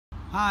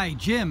Hi,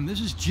 Jim. This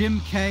is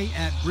Jim K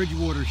at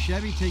Bridgewater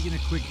Chevy taking a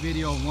quick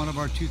video of one of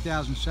our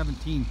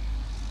 2017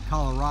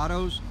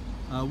 Colorados.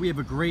 We have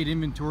a great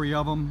inventory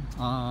of them.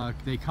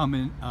 They come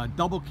in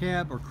double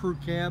cab or crew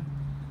cab.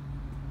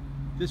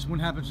 This one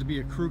happens to be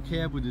a crew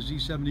cab with the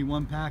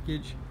Z71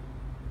 package.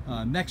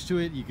 Next to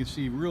it, you can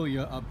see really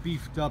a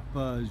beefed up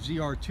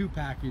ZR2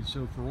 package,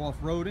 so for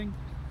off-roading,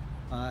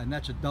 and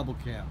that's a double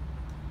cab.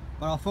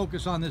 But I'll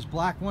focus on this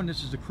black one.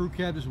 This is the crew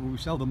cab. This is what we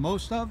sell the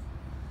most of.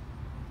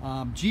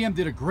 GM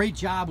did a great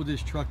job with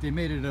this truck. They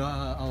made it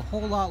a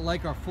whole lot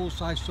like our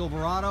full-size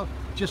Silverado,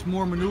 just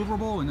more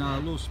maneuverable and a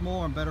little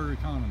smaller and better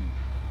economy.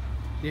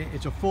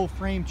 It's a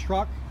full-frame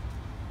truck.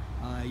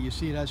 You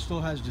see it still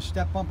has the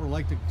step bumper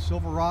like the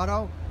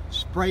Silverado,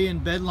 spray-in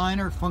bed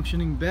liner,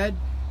 functioning bed.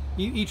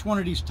 Each one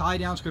of these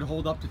tie-downs could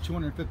hold up to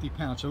 250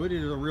 pounds, so it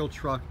is a real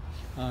truck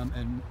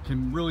and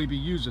can really be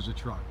used as a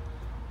truck.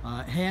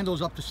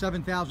 Handles up to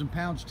 7,000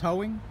 pounds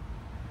towing.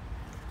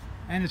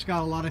 And it's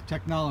got a lot of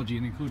technology,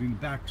 including the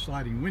back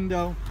sliding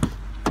window.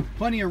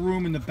 Plenty of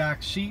room in the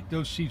back seat.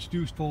 Those seats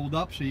do fold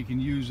up, so you can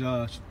use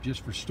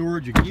just for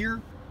storage of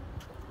gear.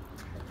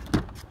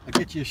 I'll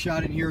get you a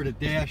shot in here of the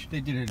dash.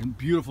 They did a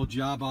beautiful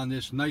job on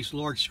this. Nice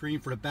large screen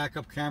for the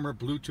backup camera,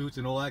 Bluetooth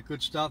and all that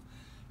good stuff.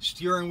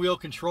 Steering wheel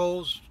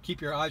controls. Keep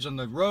your eyes on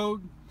the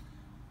road.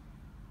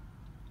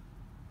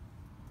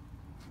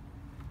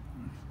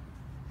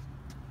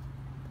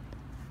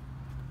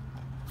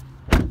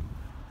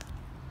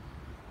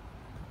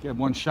 Get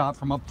one shot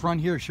from up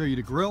front here, show you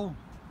the grill.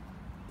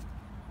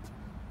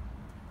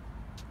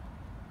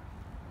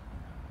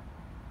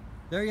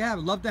 There you have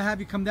it. Love to have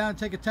you come down and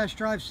take a test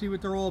drive, see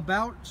what they're all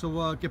about.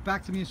 So get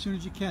back to me as soon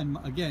as you can.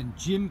 Again,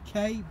 Jim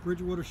K,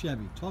 Bridgewater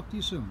Chevy. Talk to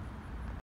you soon.